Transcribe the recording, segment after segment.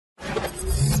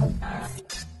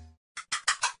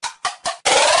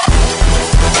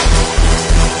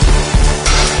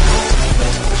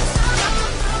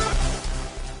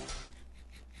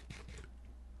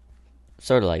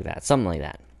Sort of like that. Something like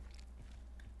that.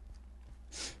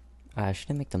 Should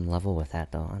I make them level with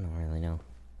that, though? I don't really know.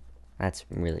 That's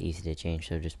really easy to change,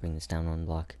 so just bring this down one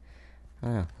block. I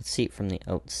don't know. Let's see it from the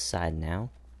outside now.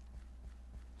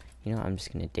 You know, I'm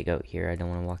just going to dig out here. I don't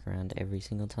want to walk around every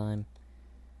single time.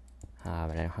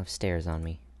 But I don't have stairs on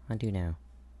me. I do now.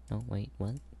 No, wait,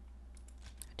 what?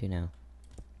 I do now.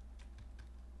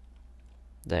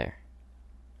 There.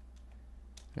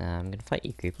 I'm going to fight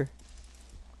you, creeper.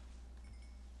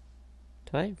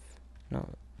 Do I? No,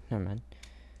 never mind.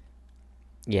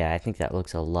 Yeah, I think that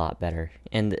looks a lot better.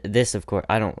 And this, of course,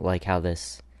 I don't like how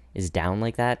this is down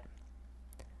like that.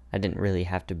 I didn't really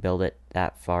have to build it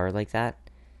that far like that.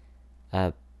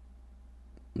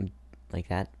 Like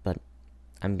that, but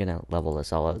I'm gonna level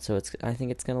this all out, so I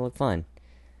think it's gonna look fun.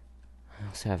 I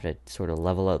also have to sort of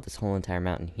level out this whole entire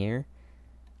mountain here.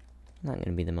 Not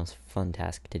gonna be the most fun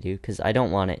task to do, because I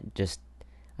don't want it just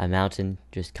a mountain,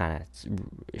 just kind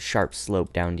of sharp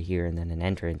slope down to here and then an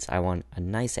entrance. I want a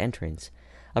nice entrance.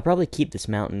 I'll probably keep this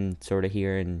mountain sort of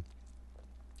here, and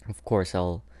of course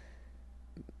I'll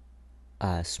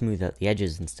smooth out the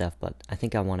edges and stuff, but I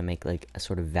think I want to make like a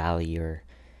sort of valley, or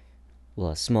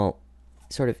well, a small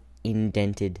sort of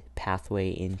indented pathway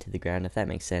into the ground, if that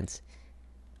makes sense.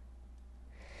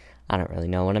 I don't really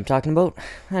know what I'm talking about.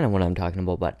 I know what I'm talking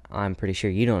about, but I'm pretty sure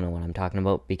you don't know what I'm talking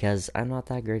about, because I'm not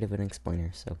that great of an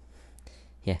explainer, so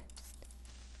yeah.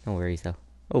 No worries, though.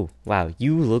 Oh, wow,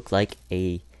 you look like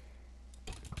a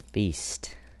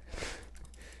beast.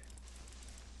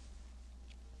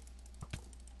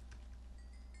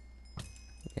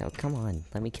 Yo, come on,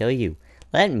 let me kill you.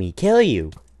 Let me kill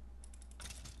you!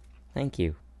 Thank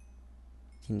you.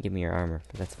 You didn't give me your armor,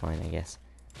 but that's fine, I guess.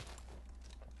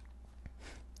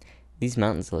 These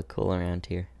mountains look cool around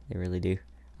here. They really do.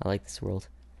 I like this world.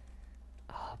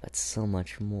 Oh, but so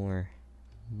much more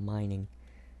mining.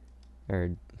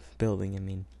 Or building, I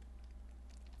mean.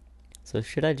 So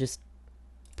should I just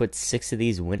put 6 of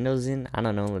these windows in? I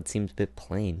don't know, it seems a bit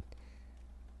plain.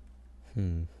 I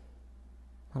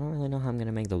don't really know how I'm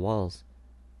gonna make the walls.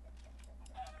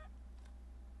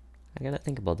 I gotta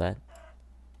think about that.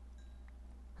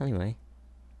 Anyway,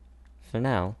 for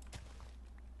now,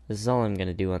 this is all I'm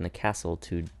gonna do on the castle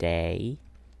today.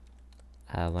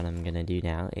 What I'm gonna do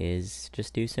now is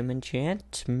just do some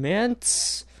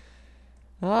enchantments.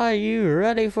 Are you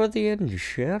ready for the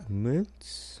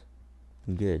enchantments?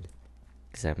 Good,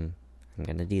 because I'm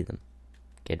gonna do them.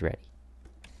 Get ready.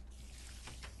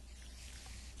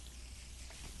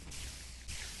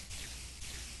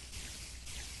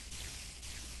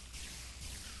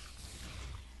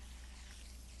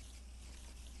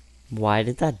 Why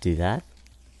did that do that?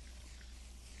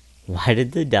 Why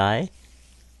did they die?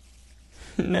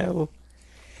 No.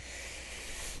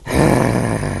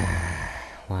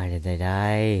 Why did they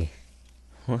die?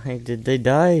 Why did they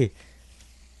die?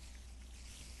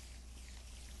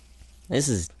 This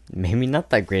is maybe not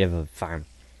that great of a farm.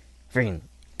 Freaking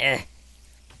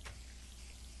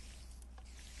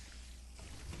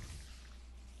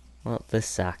Well, this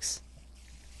sucks.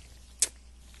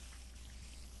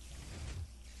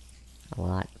 A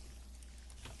lot.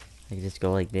 I can just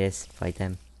go like this, fight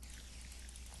them.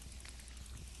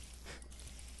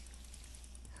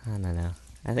 I don't know.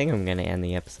 I think I'm gonna end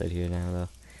the episode here now, though.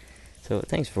 So,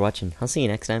 thanks for watching. I'll see you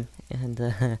next time.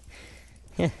 And,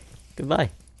 yeah, goodbye.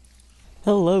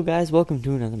 Hello, guys. Welcome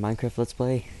to another Minecraft Let's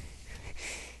Play.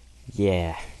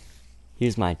 Yeah.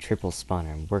 Here's my triple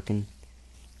spawner working.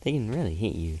 They can really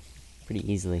hit you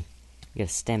pretty easily. You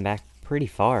gotta stand back pretty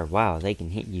far. Wow, they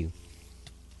can hit you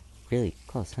really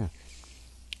close, huh?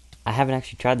 I haven't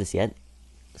actually tried this yet,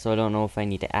 so I don't know if I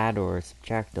need to add or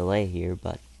subtract delay here,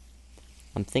 but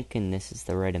I'm thinking this is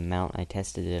the right amount. I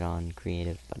tested it on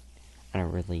creative, but I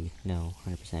don't really know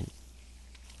 100%.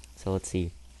 So let's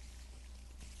see.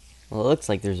 Well, it looks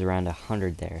like there's around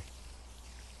 100 there.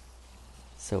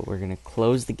 So we're gonna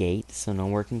close the gate so no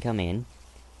more can come in.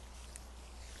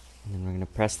 And then we're gonna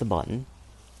press the button.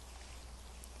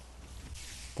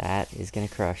 That is gonna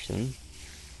crush them.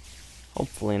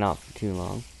 Hopefully not for too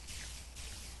long.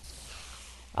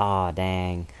 Aw,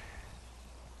 dang.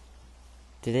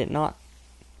 Did it not?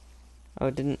 Oh,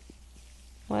 it didn't.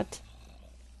 What?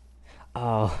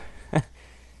 Oh.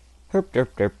 Herp, derp,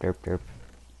 derp, derp, derp.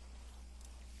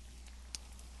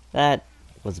 That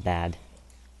was bad.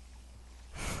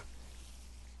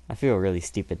 I feel really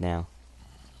stupid now.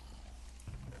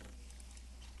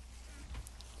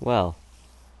 Well.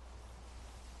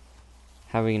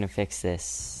 How are we gonna fix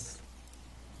this?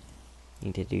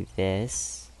 Need to do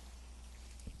this.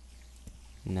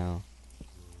 No.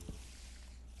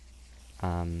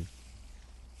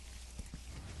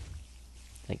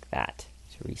 Like that.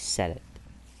 So reset it.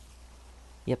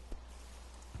 Yep.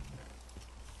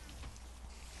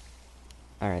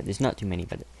 Alright, there's not too many,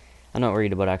 but I'm not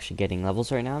worried about actually getting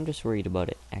levels right now. I'm just worried about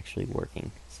it actually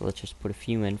working. So let's just put a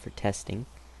few in for testing.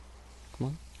 Come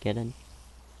on, get in.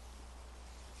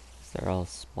 They're all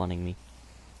spotting me.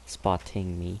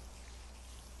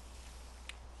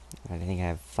 I think I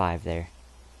have 5 there.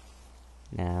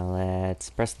 Now let's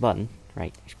press the button.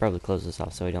 Right, I should probably close this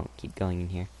off so I don't keep going in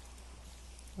here.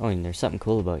 Oh, and there's something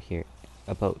cool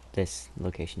about this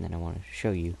location that I want to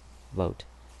show you about.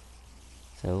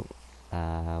 So,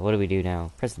 what do we do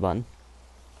now? Press the button.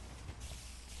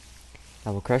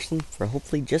 I will crush them for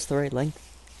hopefully just the right length.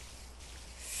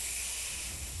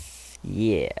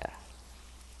 Yeah.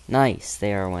 Nice,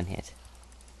 they are one hit.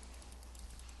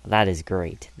 That is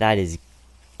great. That is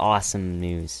awesome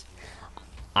news.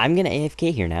 I'm gonna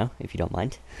AFK here now, if you don't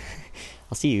mind.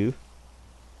 I'll see you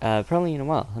probably in a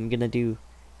while. I'm gonna do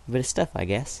a bit of stuff, I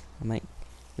guess. I might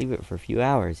leave it for a few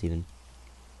hours, even.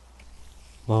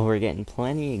 Well, we're getting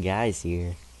plenty of guys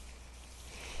here.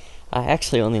 I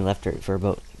actually only left it for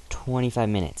about 25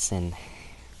 minutes, and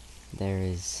there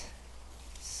is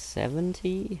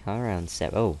 70? Around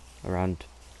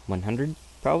 100?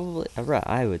 Probably,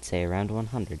 I would say around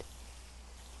 100.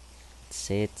 Let's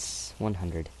say it's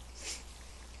 100.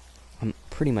 I'm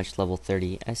pretty much level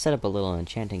 30. I set up a little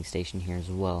enchanting station here as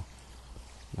well.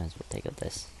 Might as well take out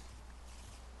this.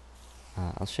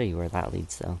 I'll show you where that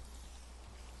leads, though.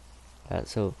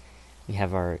 So we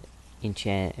have our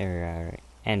our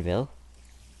anvil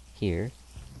here.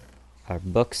 Our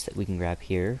books that we can grab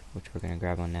here, which we're gonna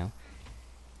grab on now.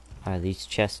 These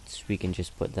chests we can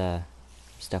just put the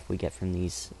stuff we get from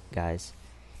these guys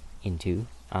into.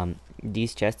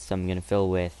 These chests I'm gonna fill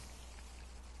with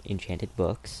enchanted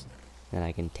books. Then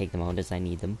I can take them out as I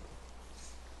need them.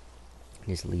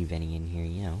 Just leave any in here,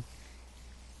 you know.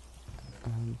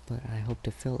 But I hope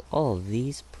to fill all of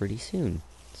these pretty soon.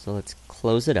 So let's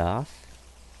close it off.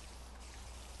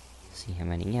 See how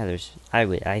many. Yeah,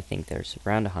 I think there's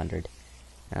around 100.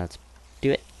 Now let's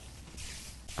do it.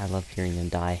 I love hearing them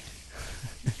die.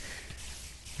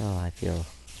 Oh, I feel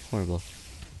horrible.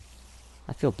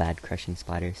 I feel bad crushing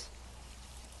spiders.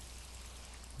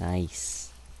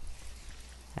 Nice.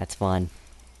 That's fun.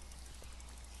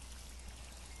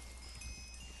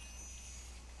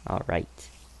 Alright.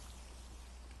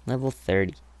 Level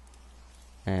 30.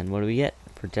 And what do we get?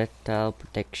 Projectile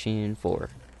protection 4.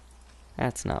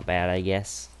 That's not bad, I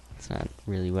guess. It's not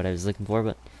really what I was looking for,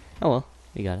 but oh well,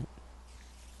 we got it.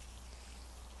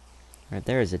 Right,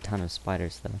 there is a ton of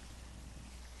spiders, though.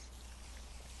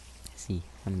 Let's see,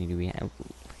 how many do we have?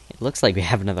 It looks like we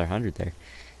have another 100 there.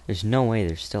 There's no way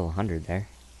there's still 100 there.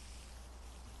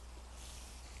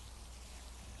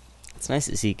 It's nice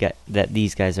to see that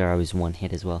these guys are always one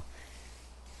hit as well.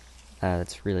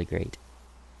 That's really great.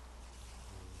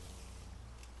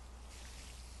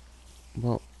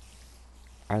 Well,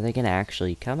 are they gonna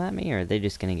actually come at me, or are they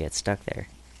just gonna get stuck there?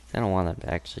 I don't want them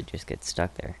to actually just get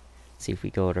stuck there. See if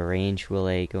we go to range, will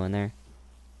they go in there?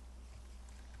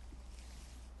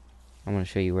 I'm gonna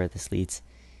show you where this leads.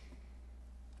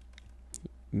 You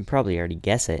can probably already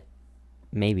guess it.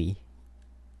 Maybe.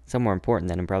 Somewhere important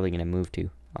that I'm probably gonna move to.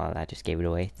 Oh, that just gave it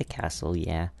away. The castle,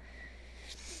 yeah.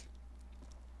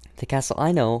 The castle,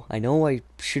 I know I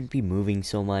shouldn't be moving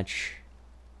so much.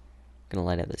 I'm gonna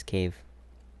light up this cave.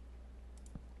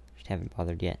 Just haven't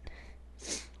bothered yet.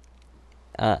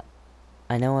 I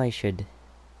know I shouldn't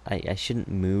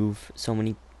move so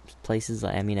many places.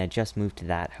 I mean, I just moved to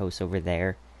that house over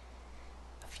there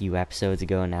a few episodes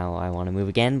ago, and now I want to move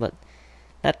again, but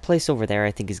that place over there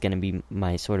I think is gonna be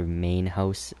my sort of main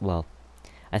house. Well,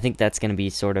 I think that's gonna be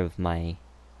sort of my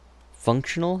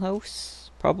functional house,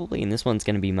 probably, and this one's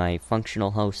gonna be my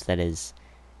functional house that is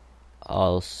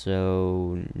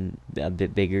also a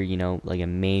bit bigger, you know, like a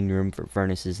main room for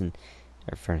furnaces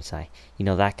or furnace eye, you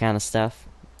know, that kind of stuff,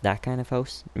 that kind of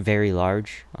house, very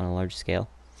large, on a large scale.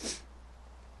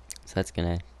 So that's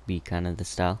gonna be kind of the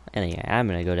style. Anyway, I'm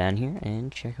gonna go down here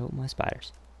and check out my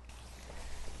spiders.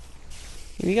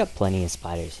 We got plenty of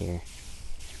spiders here.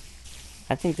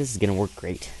 I think this is gonna work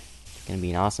great. It's gonna be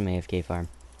an awesome AFK farm.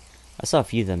 I saw a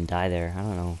few of them die there. I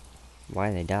don't know why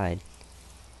they died.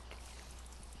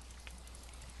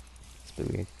 It's a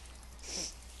bit weird.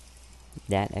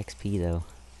 That XP though.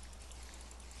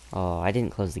 Oh, I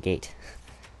didn't close the gate.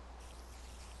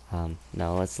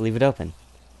 No, let's leave it open.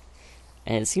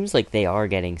 And it seems like they are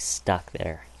getting stuck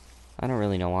there. I don't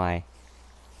really know why.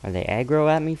 Are they aggro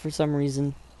at me for some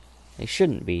reason? They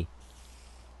shouldn't be.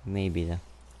 Maybe though.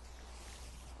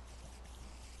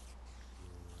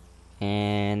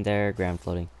 And they're ground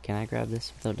floating. Can I grab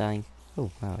this without dying? Oh,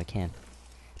 wow, I can.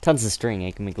 Tons of string. I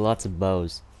can make lots of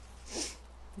bows.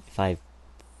 If I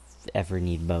ever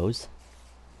need bows.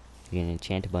 You can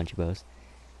enchant a bunch of bows.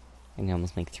 I can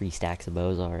almost make 3 stacks of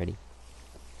bows already.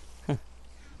 Huh.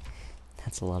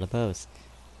 That's a lot of bows.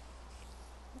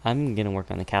 I'm gonna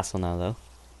work on the castle now, though.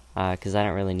 Because I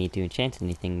don't really need to enchant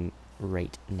anything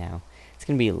right now. It's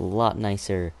gonna be a lot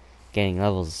nicer getting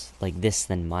levels like this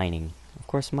than mining. Of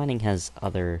course, mining has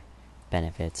other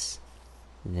benefits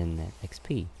than the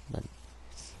XP, but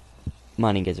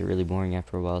mining gets really boring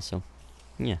after a while, so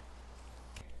yeah.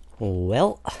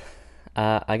 Well,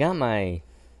 I got my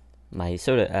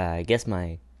I guess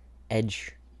my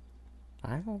edge.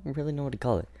 I don't really know what to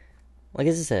call it. Well, I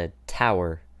guess it's a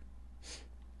tower.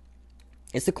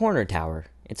 It's the corner tower.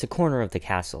 It's a corner of the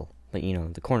castle. But, you know,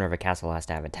 the corner of a castle has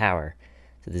to have a tower.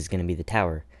 So this is going to be the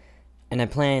tower. And I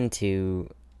plan to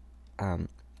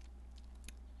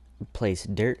place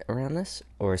dirt around this,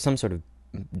 or some sort of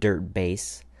dirt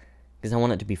base. Because I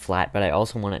want it to be flat, but I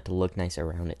also want it to look nice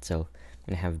around it. So I'm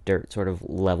going to have dirt sort of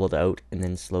leveled out and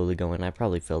then slowly go in. I'll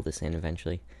probably fill this in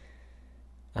eventually.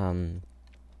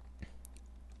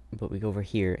 But we go over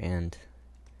here, and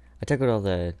I took out all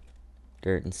the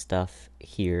dirt and stuff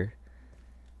here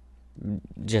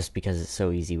just because it's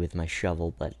so easy with my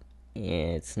shovel, but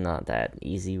it's not that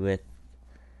easy with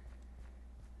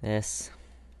this.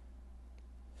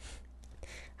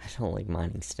 I don't like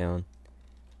mining stone.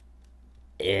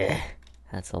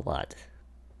 That's a lot.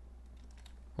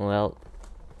 Well,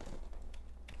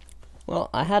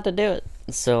 I had to do it,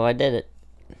 so I did it.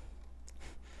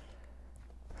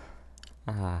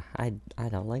 I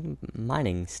don't like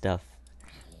mining stuff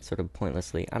sort of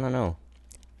pointlessly. I don't know.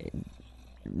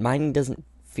 Mining doesn't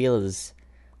feel as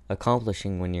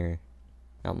accomplishing when you're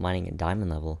not mining at diamond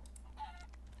level.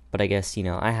 But I guess, you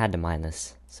know, I had to mine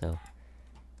this, so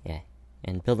yeah.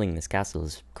 And building this castle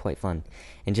is quite fun.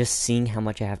 And just seeing how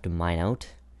much I have to mine out,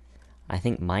 I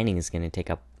think mining is going to take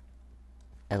up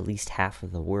at least half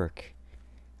of the work.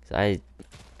 So I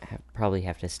probably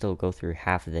have to still go through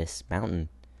half of this mountain.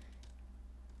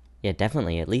 Yeah,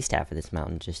 definitely at least half of this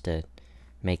mountain just to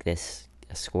make this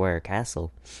a square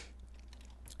castle.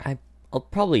 I'll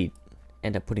probably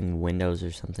end up putting windows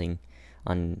or something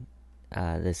on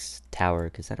this tower,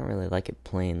 because I don't really like it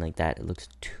plain like that. It looks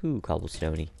too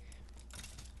cobblestoney.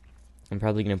 I'm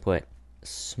probably going to put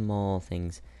small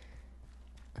things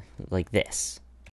like this.